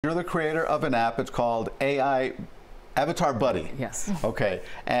You're the creator of an app. It's called AI Avatar Buddy. Yes. Okay.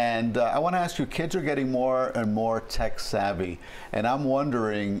 And I want to ask you, kids are getting more and more tech savvy. And I'm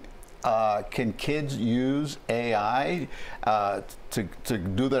wondering, can kids use AI to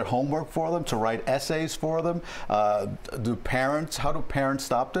do their homework for them, to write essays for them? How do parents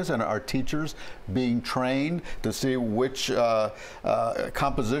stop this? And are teachers being trained to see which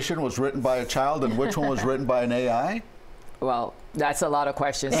composition was written by a child and which one was written by an AI? Well, that's a lot of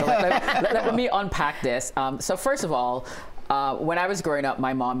questions. So let me unpack this. So first of all, when I was growing up,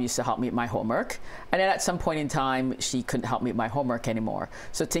 my mom used to help me with my homework. And then at some point in time, she couldn't help me with my homework anymore.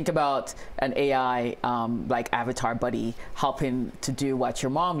 So think about an AI like Avatar Buddy helping to do what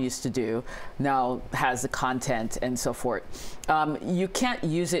your mom used to do, now has the content and so forth. You can't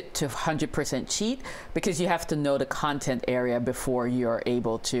use it to 100% cheat because you have to know the content area before you're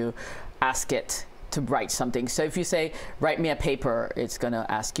able to ask it to write something. So if you say, write me a paper, it's gonna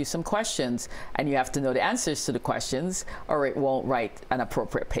ask you some questions and you have to know the answers to the questions or it won't write an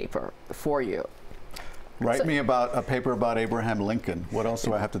appropriate paper for you. Write me about a paper about Abraham Lincoln. What else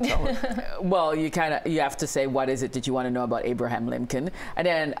do I have to tell it? Well, you have to say, what is it that you want to know about Abraham Lincoln? And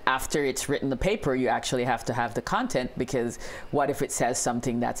then after it's written the paper, you actually have to have the content, because what if it says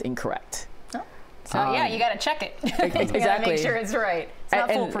something that's incorrect? So yeah, you got to check it. Exactly. You got to make sure it's right. It's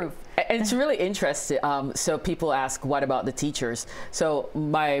not foolproof. And it's really interesting. So people ask, what about the teachers? So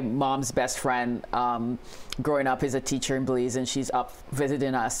my mom's best friend growing up is a teacher in Belize, and she's up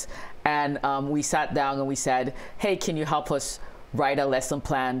visiting us. And we sat down and we said, hey, can you help us write a lesson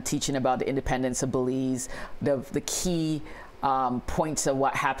plan teaching about the independence of Belize, the key points of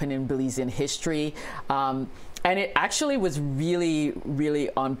what happened in Belizean history. And it actually was really,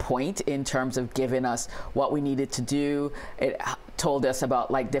 really on point in terms of giving us what we needed to do. It told us about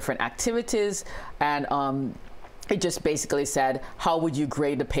like different activities, and it just basically said, how would you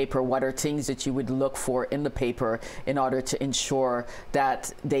grade the paper? What are things that you would look for in the paper in order to ensure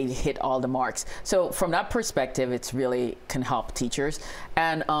that they hit all the marks? So from that perspective, it's really can help teachers.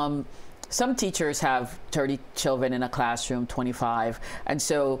 And some teachers have 30 children in a classroom, 25, and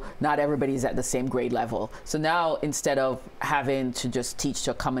so not everybody's at the same grade level. So now, instead of having to just teach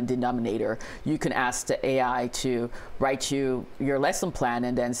to a common denominator, you can ask the AI to write you your lesson plan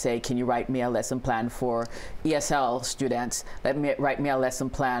and then say, can you write me a lesson plan for ESL students? Write me a lesson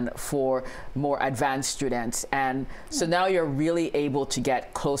plan for more advanced students. And so now you're really able to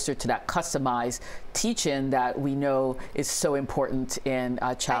get closer to that customized teaching that we know is so important in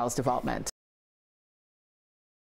a child's development.